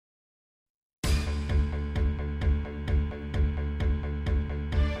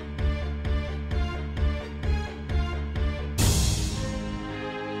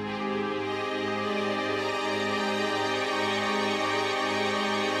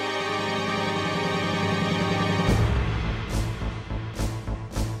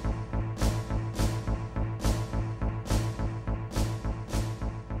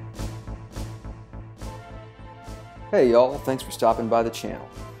Hey y'all, thanks for stopping by the channel.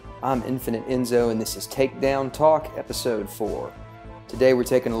 I'm Infinite Enzo and this is Takedown Talk Episode 4. Today we're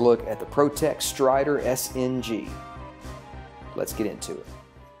taking a look at the ProTech Strider SNG. Let's get into it.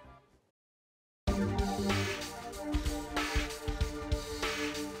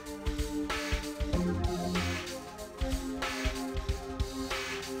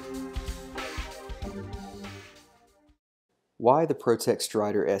 Why the ProTech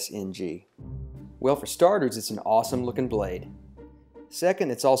Strider SNG? Well, for starters, it's an awesome looking blade. Second,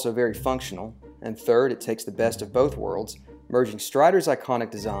 it's also very functional. And third, it takes the best of both worlds, merging Strider's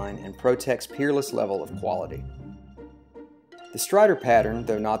iconic design and ProTech's peerless level of quality. The Strider pattern,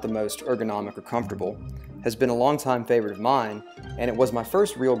 though not the most ergonomic or comfortable, has been a long-time favorite of mine, and it was my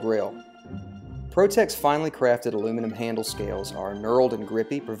first real grail. ProTech's finely crafted aluminum handle scales are knurled and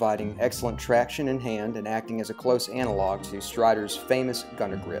grippy, providing excellent traction in hand and acting as a close analog to Strider's famous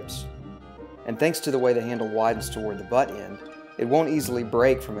gunner grips. And thanks to the way the handle widens toward the butt end, it won't easily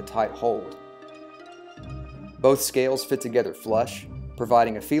break from a tight hold. Both scales fit together flush,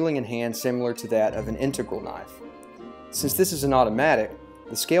 providing a feeling in hand similar to that of an integral knife. Since this is an automatic,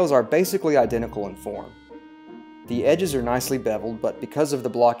 the scales are basically identical in form. The edges are nicely beveled, but because of the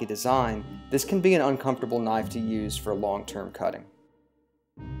blocky design, this can be an uncomfortable knife to use for long-term cutting.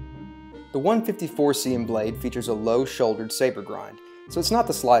 The 154 cm blade features a low-shouldered saber grind, so it's not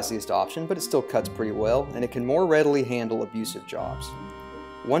the sliciest option, but it still cuts pretty well, and it can more readily handle abusive jobs.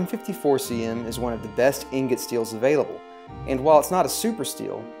 154 cm is one of the best ingot steels available, and while it's not a super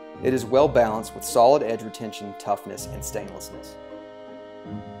steel, it is well balanced with solid edge retention, toughness, and stainlessness.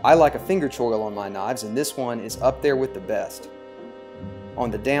 I like a finger choil on my knives, and this one is up there with the best.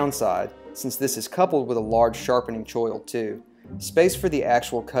 On the downside, since this is coupled with a large sharpening choil too, space for the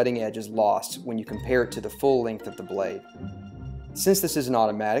actual cutting edge is lost when you compare it to the full length of the blade. Since this is an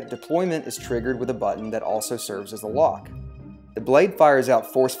automatic, deployment is triggered with a button that also serves as a lock. The blade fires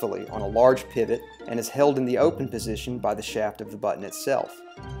out forcefully on a large pivot and is held in the open position by the shaft of the button itself.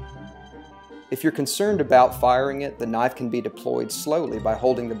 If you're concerned about firing it, the knife can be deployed slowly by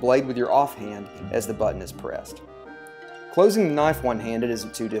holding the blade with your offhand as the button is pressed. Closing the knife one-handed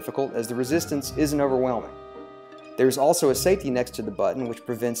isn't too difficult, as the resistance isn't overwhelming. There is also a safety next to the button which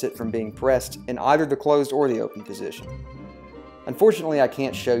prevents it from being pressed in either the closed or the open position. Unfortunately, I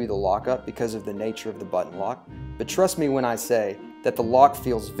can't show you the lockup because of the nature of the button lock, but trust me when I say that the lock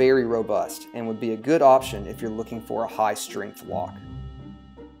feels very robust and would be a good option if you're looking for a high-strength lock.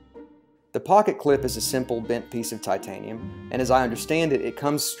 The pocket clip is a simple bent piece of titanium, and as I understand it, it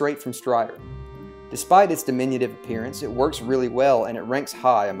comes straight from Strider. Despite its diminutive appearance, it works really well and it ranks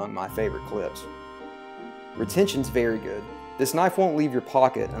high among my favorite clips. Retention's very good. This knife won't leave your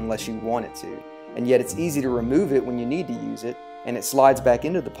pocket unless you want it to, and yet it's easy to remove it when you need to use it, and it slides back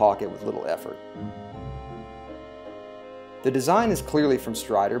into the pocket with little effort. The design is clearly from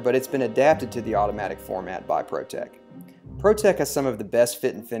Strider, but it's been adapted to the automatic format by ProTech. ProTech has some of the best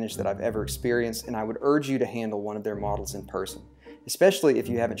fit and finish that I've ever experienced, and I would urge you to handle one of their models in person, especially if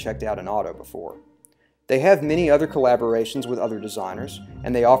you haven't checked out an auto before. They have many other collaborations with other designers,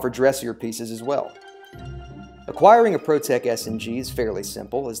 and they offer dressier pieces as well. Acquiring a ProTech SNG is fairly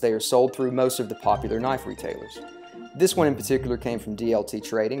simple, as they are sold through most of the popular knife retailers. This one in particular came from DLT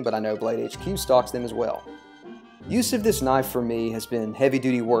Trading, but I know Blade HQ stocks them as well. Use of this knife for me has been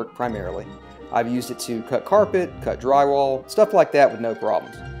heavy-duty work primarily. I've used it to cut carpet, cut drywall, stuff like that with no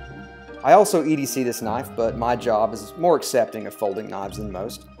problems. I also EDC this knife, but my job is more accepting of folding knives than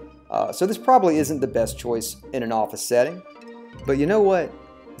most. So this probably isn't the best choice in an office setting, but you know what?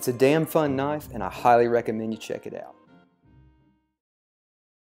 It's a damn fun knife, and I highly recommend you check it out.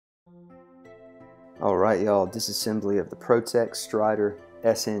 Alright y'all, disassembly of the ProTech Strider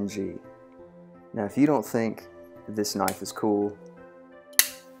SNG. Now if you don't think this knife is cool,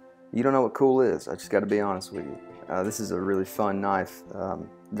 you don't know what cool is. I just got to be honest with you. This is a really fun knife,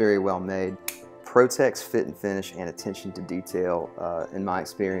 very well made. ProTech's fit and finish and attention to detail, in my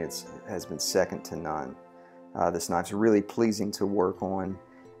experience, has been second to none. This knife's really pleasing to work on,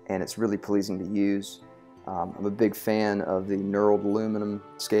 and it's really pleasing to use. I'm a big fan of the knurled aluminum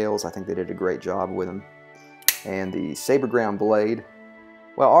scales. I think they did a great job with them. And the saber ground blade,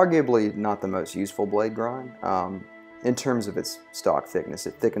 well, arguably not the most useful blade grind. In terms of its stock thickness,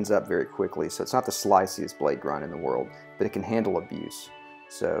 it thickens up very quickly, so it's not the sliciest blade grind in the world, but it can handle abuse.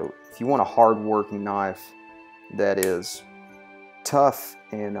 So if you want a hard-working knife that is tough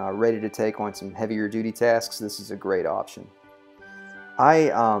and ready to take on some heavier duty tasks, this is a great option. I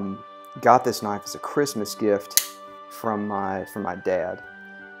got this knife as a Christmas gift from my dad.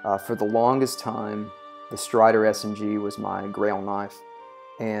 For the longest time, the Strider SNG was my grail knife,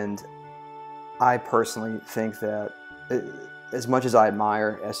 and I personally think that as much as I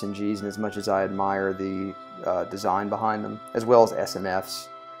admire SNGs and as much as I admire the design behind them, as well as SMFs,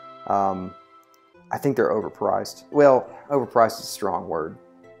 I think they're overpriced. Well, overpriced is a strong word.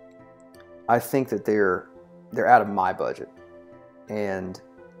 I think that they're out of my budget, and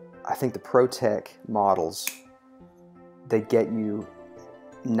I think the ProTech models, they get you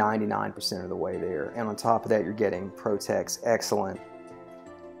 99% of the way there, and on top of that, you're getting ProTech's excellent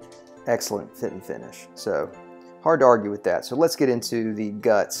fit and finish. So hard to argue with that. So let's get into the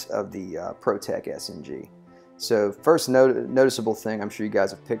guts of the ProTech SNG. So first noticeable thing I'm sure you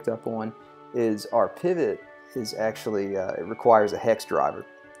guys have picked up on is our pivot is actually, it requires a hex driver.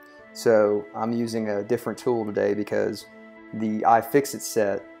 So I'm using a different tool today because the iFixit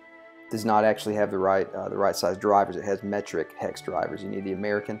set does not actually have the right size drivers. It has metric hex drivers. You need the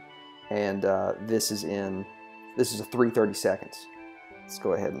American, and this is a 3/32. Let's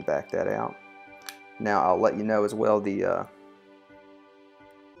go ahead and back that out. Now I'll let you know as well, the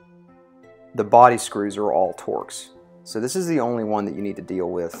body screws are all Torx. So this is the only one that you need to deal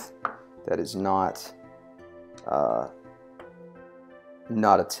with that is not a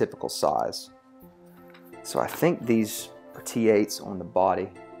typical size. So I think these are T8s on the body.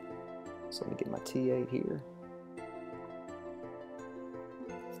 So let me get my T8 here.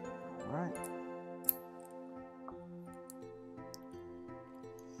 All right.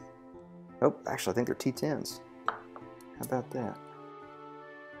 Oh, actually I think they're T10s. How about that?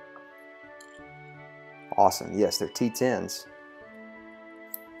 Awesome, yes, they're T10s.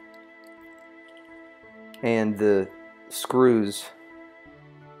 And the screws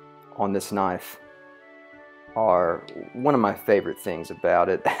on this knife are one of my favorite things about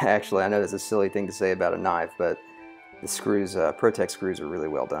it. Actually, I know that's a silly thing to say about a knife, but the screws, ProTech screws, are really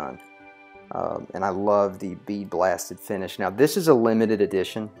well done. And I love the bead blasted finish. Now this is a limited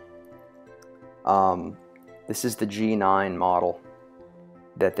edition. This is the G9 model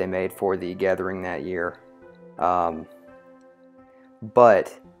that they made for the gathering that year.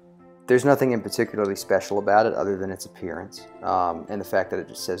 But there's nothing in particularly special about it other than its appearance and the fact that it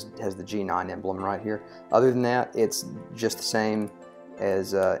just has the G9 emblem right here. Other than that, it's just the same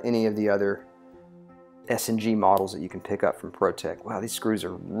as any of the other SNG models that you can pick up from ProTech. Wow, these screws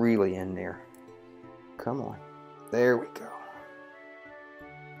are really in there. Come on. There we go.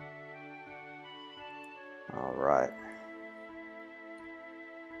 All right.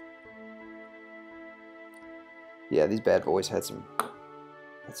 Yeah, these bad boys had some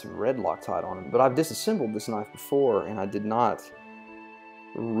red Loctite on them, but I've disassembled this knife before and I did not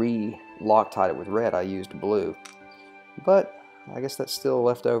re-Loctite it with red. I used blue, but I guess that's still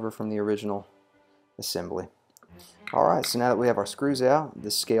left over from the original assembly. Alright, so now that we have our screws out,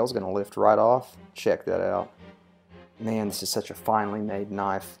 this scale is going to lift right off. Check that out. Man, this is such a finely made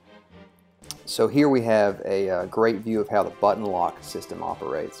knife. So here we have a great view of how the button lock system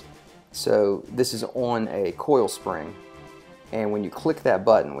operates. So this is on a coil spring, and when you click that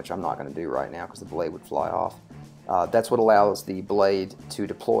button, which I'm not going to do right now because the blade would fly off, that's what allows the blade to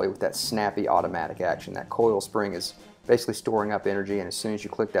deploy with that snappy automatic action. That coil spring is basically storing up energy, and as soon as you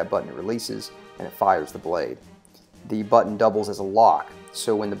click that button, it releases and it fires the blade. The button doubles as a lock,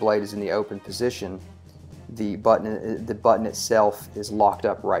 so when the blade is in the open position, the button itself is locked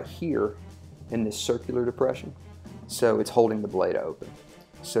up right here in this circular depression, so it's holding the blade open.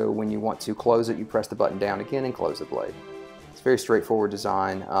 So when you want to close it, you press the button down again and close the blade. It's a very straightforward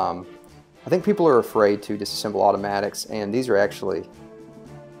design. I think people are afraid to disassemble automatics, and these are actually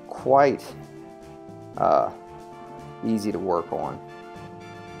quite easy to work on.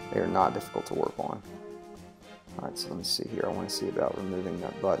 They are not difficult to work on. Alright, so let me see here. I want to see about removing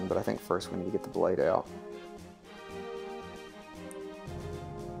that button, but I think first we need to get the blade out.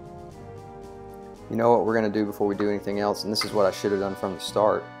 You know what we're going to do before we do anything else, and this is what I should have done from the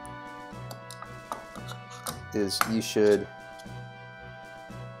start, is you should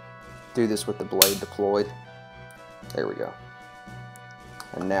do this with the blade deployed. There we go.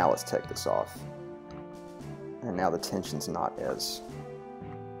 And now let's take this off. And now the tension's not as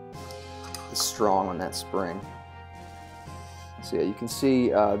strong on that spring. So yeah, you can see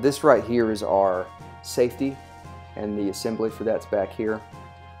this right here is our safety, and the assembly for that's back here.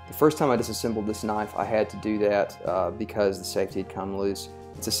 The first time I disassembled this knife, I had to do that because the safety had come loose.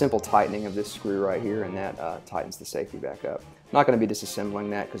 It's a simple tightening of this screw right here, and that tightens the safety back up. I'm not going to be disassembling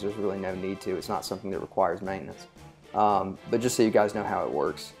that because there's really no need to. It's not something that requires maintenance. But just so you guys know how it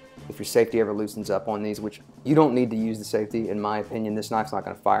works, if your safety ever loosens up on these, which you don't need to use the safety, in my opinion, this knife's not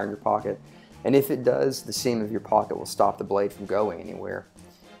going to fire in your pocket. And if it does, the seam of your pocket will stop the blade from going anywhere.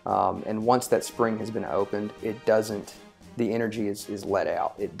 And once that spring has been opened, it doesn't, the energy is let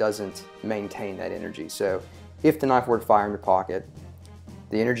out. It doesn't maintain that energy. So if the knife were to fire in your pocket,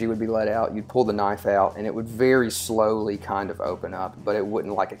 the energy would be let out, you'd pull the knife out, and it would very slowly kind of open up, but it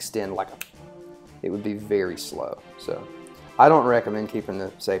wouldn't like extend like a, it would be very slow. So I don't recommend keeping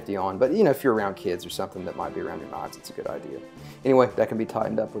the safety on, but you know, if you're around kids or something that might be around your knives, it's a good idea. Anyway, that can be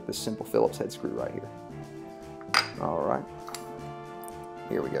tightened up with this simple Phillips head screw right here. All right,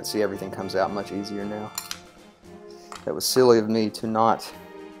 here we go. See, everything comes out much easier now. That was silly of me to not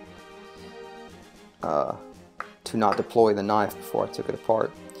deploy the knife before I took it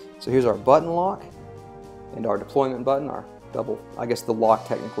apart. So here's our button lock and our deployment button, our double, I guess the lock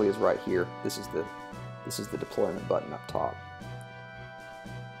technically is right here. This is the deployment button up top.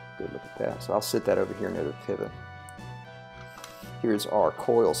 Good look at that. So I'll sit that over here near the pivot. Here's our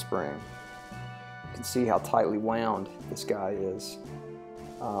coil spring. You can see how tightly wound this guy is.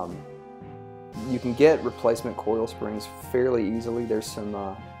 You can get replacement coil springs fairly easily. There's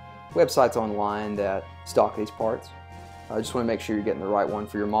some websites online that stock these parts. I just want to make sure you're getting the right one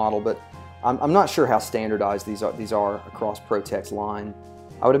for your model, but I'm not sure how standardized these are across ProTech's line.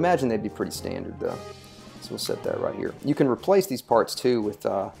 I would imagine they'd be pretty standard though. So we'll set that right here. You can replace these parts too with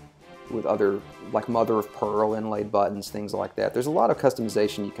other, like mother of pearl inlaid buttons, things like that. There's a lot of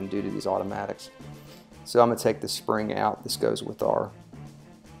customization you can do to these automatics. So I'm going to take this spring out. This goes with our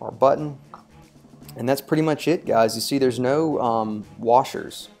button. And that's pretty much it, guys. You see there's no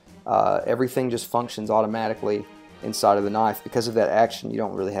washers. Everything just functions automatically inside of the knife. Because of that action, you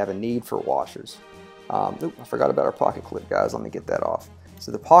don't really have a need for washers. Oop, I forgot about our pocket clip, guys. Let me get that off.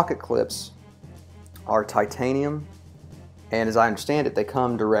 So the pocket clips are titanium, and as I understand it, they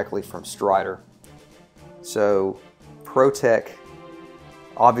come directly from Strider. So ProTech,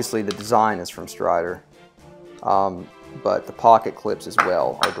 obviously the design is from Strider, but the pocket clips as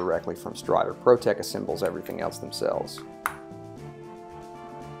well are directly from Strider. ProTech assembles everything else themselves.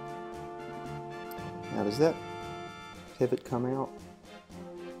 Now does that pivot come out?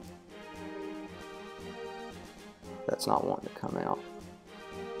 That's not wanting to come out.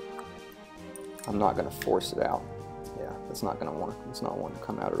 I'm not going to force it out. Yeah, it's not wanting to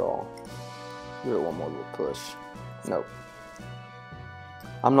come out at all. Give it one more little push. Nope.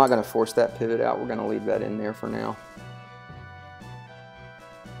 I'm not going to force that pivot out. We're going to leave that in there for now.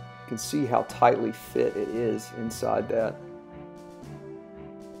 You can see how tightly fit it is inside that,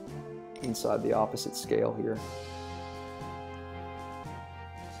 inside the opposite scale here.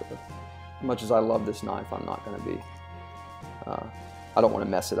 So, as much as I love this knife, I'm not going to be, I don't want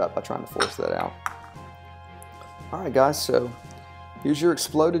to mess it up by trying to force that out. Alright guys, so here's your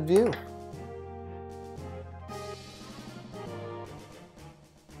exploded view.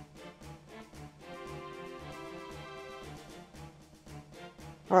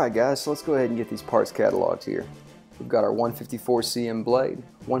 Alright guys, so let's go ahead and get these parts cataloged here. We've got our 154 cm blade.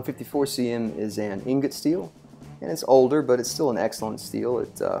 154 cm is an ingot steel, and it's older, but it's still an excellent steel.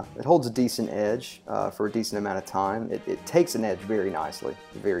 It holds a decent edge for a decent amount of time. It takes an edge very nicely,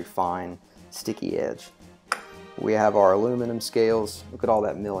 a very fine, sticky edge. We have our aluminum scales. Look at all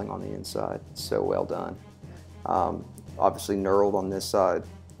that milling on the inside. It's so well done. Obviously knurled on this side.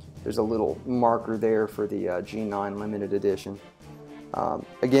 There's a little marker there for the G9 limited edition.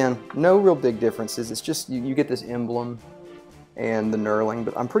 Again, no real big differences. It's just you get this emblem and the knurling,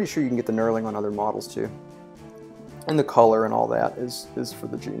 but I'm pretty sure you can get the knurling on other models too. And the color and all that is for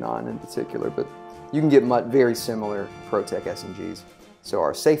the G9 in particular, but you can get very similar ProTech SNGs. So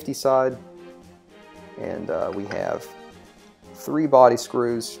our safety side, and we have 3 body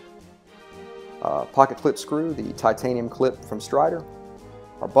screws, pocket clip screw, the titanium clip from Strider,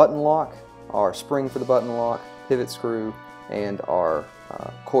 our button lock, our spring for the button lock, pivot screw, and our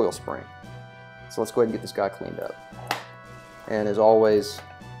coil spring. So let's go ahead and get this guy cleaned up. And as always,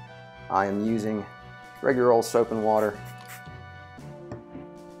 I am using regular old soap and water.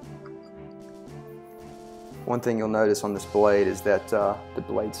 One thing you'll notice on this blade is that the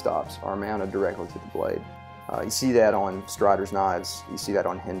blade stops are mounted directly to the blade. You see that on Strider's knives, you see that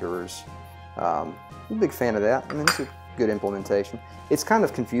on Hinderers. I'm a big fan of that. I mean, it's a good implementation. It's kind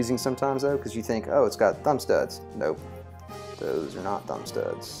of confusing sometimes though, because you think, oh, it's got thumb studs. Nope. Those are not thumb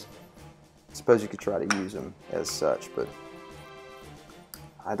studs. I suppose you could try to use them as such, but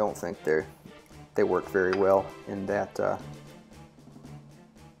I don't think they work very well in that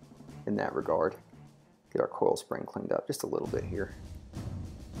regard. Get our coil spring cleaned up just a little bit here,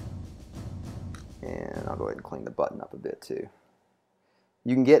 and I'll go ahead and clean the button up a bit too.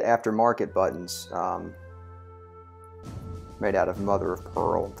 You can get aftermarket buttons made out of mother of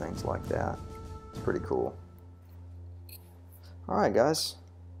pearl and things like that. It's pretty cool. Alright guys,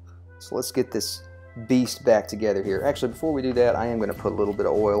 so let's get this beast back together here. Actually, before we do that, I am going to put a little bit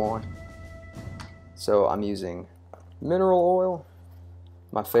of oil on. So I'm using mineral oil,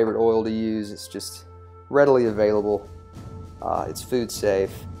 my favorite oil to use. It's just readily available. It's food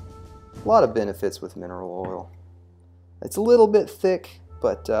safe. A lot of benefits with mineral oil. It's a little bit thick,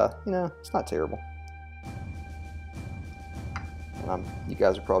 but you know, it's not terrible. And you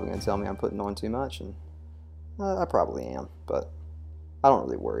guys are probably going to tell me I'm putting on too much, and I probably am, but I don't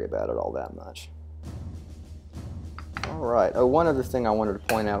really worry about it all that much. Alright, oh, one other thing I wanted to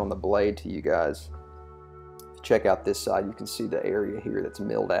point out on the blade to you guys. If you check out this side, you can see the area here that's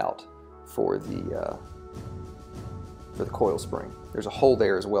milled out for the coil spring. There's a hole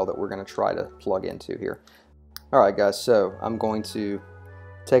there as well that we're going to try to plug into here. Alright guys, so I'm going to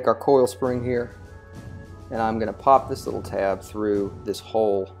take our coil spring here, and I'm going to pop this little tab through this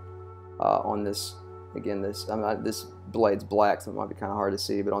hole on this. Again, this blade's black, so it might be kind of hard to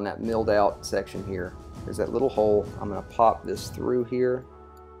see, but on that milled out section here, there's that little hole. I'm going to pop this through here.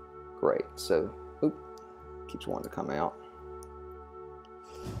 Great. So, oop, keeps wanting to come out.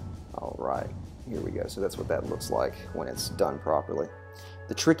 All right, here we go. So that's what that looks like when it's done properly.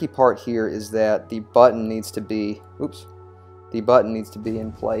 The tricky part here is that the button needs to be, the button needs to be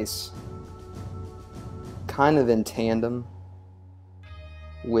in place kind of in tandem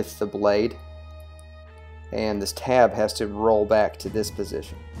with the blade. And this tab has to roll back to this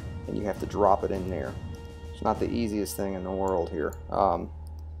position, and you have to drop it in there. It's not the easiest thing in the world here.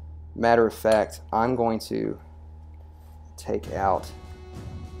 Matter of fact, I'm going to take out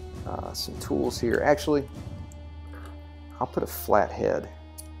some tools here. Actually, I'll put a flat head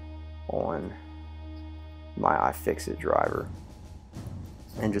on my iFixit driver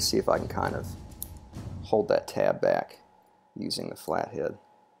and just see if I can kind of hold that tab back using the flat head.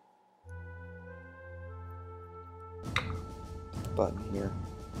 Button here.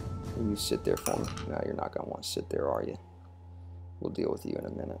 You sit there for me. No, you're not going to want to sit there, are you? We'll deal with you in a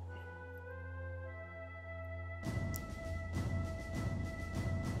minute.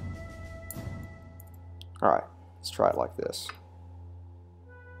 Alright, let's try it like this.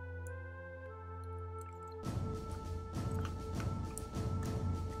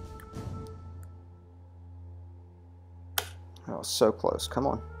 Oh, so close. Come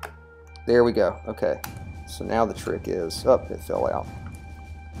on. There we go. Okay. So now the trick is, oh, it fell out.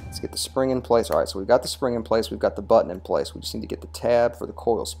 Let's get the spring in place. All right, so we've got the spring in place. We've got the button in place. We just need to get the tab for the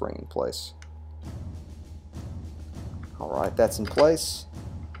coil spring in place. All right, that's in place.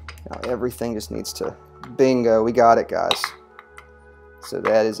 Now everything just needs to, bingo, we got it, guys. So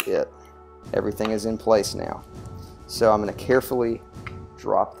that is it. Everything is in place now. So I'm going to carefully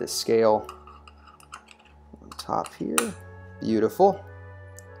drop this scale on top here. Beautiful.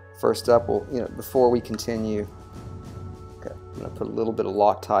 First up, we'll, before we continue, okay, I'm going to put a little bit of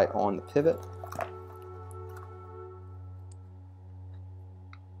Loctite on the pivot.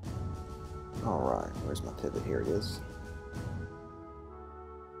 All right, where's my pivot? Here it is.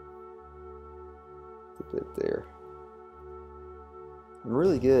 The bit there. I'm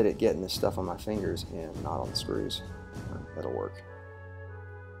really good at getting this stuff on my fingers and not on the screws. That'll work.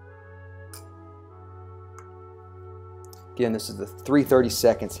 Again, this is the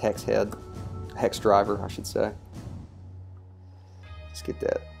 3/32 hex driver, I should say. Just get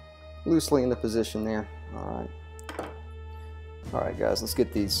that loosely in the position there. All right, guys, let's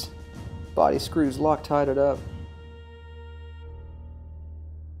get these body screws Loctited up.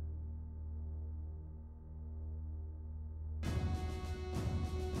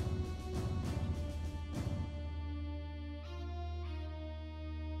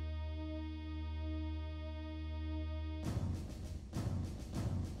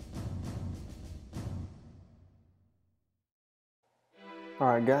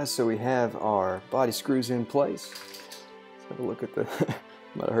 Alright guys, so we have our body screws in place. Let's have a look at the,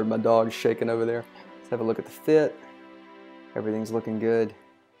 might have heard my dog shaking over there. Let's have a look at the fit. Everything's looking good.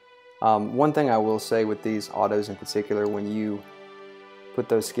 One thing I will say with these autos in particular, when you put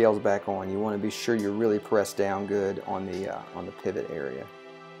those scales back on, you want to be sure you're really pressed down good on the pivot area.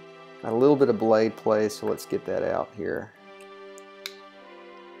 Got a little bit of blade play, so let's get that out here.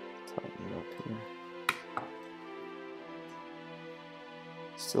 Tighten it up here.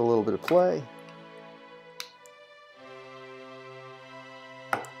 Still a little bit of play.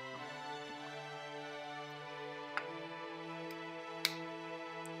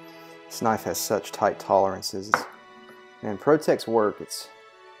 This knife has such tight tolerances. And Protec's work, it's,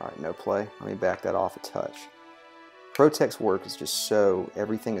 all right, no play. Let me back that off a touch. Protec's work is just so,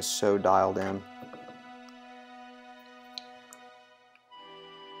 everything is so dialed in.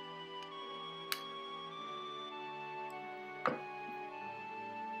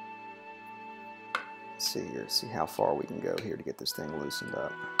 See here, see how far we can go here to get this thing loosened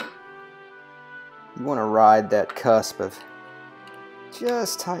up. You want to ride that cusp of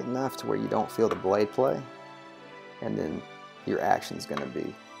just tight enough to where you don't feel the blade play, and then your action's going to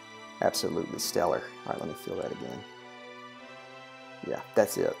be absolutely stellar. All right, let me feel that again. Yeah,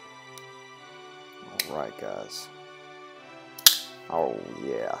 that's it. All right, guys. Oh,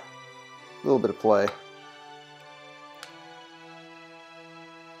 yeah. A little bit of play.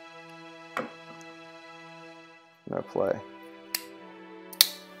 No play.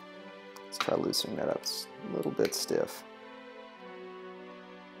 Let's try loosening that up. It's a little bit stiff.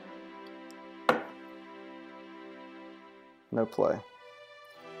 No play.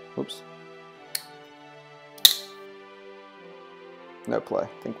 Oops. No play.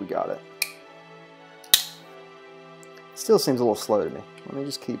 I think we got it. Still seems a little slow to me. Let me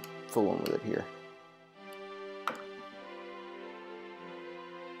just keep fooling with it here.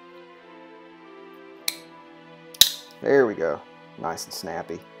 There we go. Nice and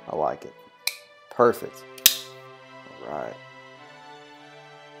snappy. I like it. Perfect. All right.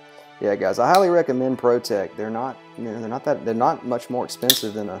 Yeah, guys, I highly recommend ProTech. They're not, they're not much more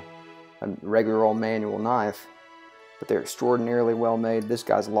expensive than a regular old manual knife, but they're extraordinarily well made. This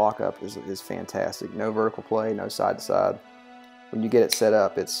guy's lockup is fantastic. No vertical play, no side to side. When you get it set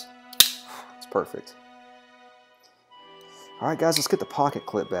up, it's perfect. All right, guys, let's get the pocket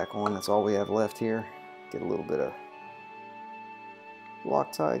clip back on. That's all we have left here. Get a little bit of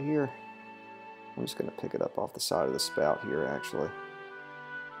Loctite here. I'm just going to pick it up off the side of the spout here, actually.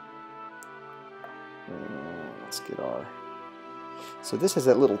 And let's get our... So this has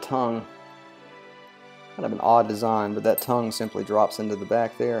that little tongue. Kind of an odd design, but that tongue simply drops into the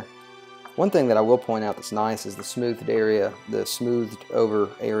back there. One thing that I will point out that's nice is the smoothed area, the smoothed over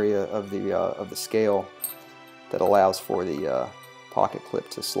area of the scale that allows for the pocket clip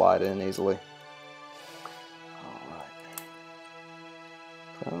to slide in easily.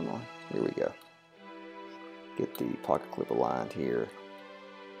 Come on, here we go. Get the pocket clip aligned here.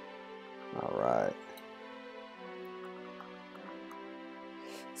 All right.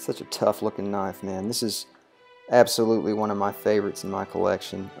 Such a tough looking knife, man. This is absolutely one of my favorites in my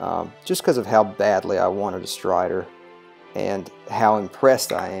collection, just because of how badly I wanted a Strider and how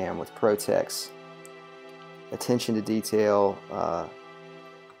impressed I am with ProTech's attention to detail,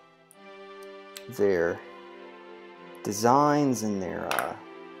 their designs and their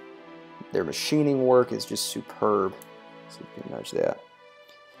machining work is just superb. So you can nudge that.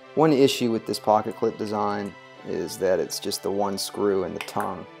 One issue with this pocket clip design is that it's just the one screw in the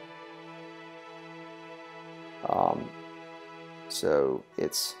tongue. So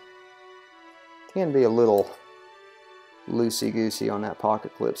can be a little loosey-goosey on that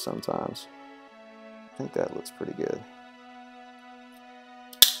pocket clip sometimes. I think that looks pretty good.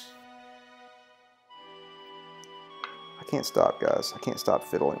 I can't stop, guys. I can't stop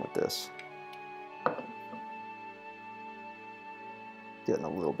fiddling with this. Getting a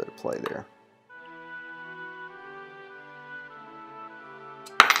little bit of play there.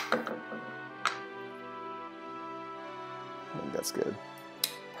 I think that's good.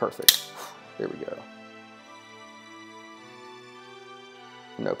 Perfect. There we go.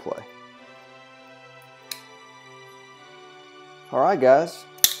 No play. All right, guys.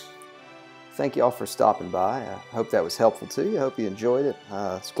 Thank you all for stopping by. I hope that was helpful to you. I hope you enjoyed it.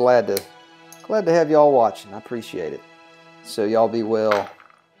 It's glad to have y'all watching. I appreciate it. So y'all be well.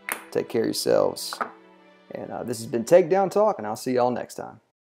 Take care of yourselves. And this has been Takedown Talk, and I'll see y'all next time.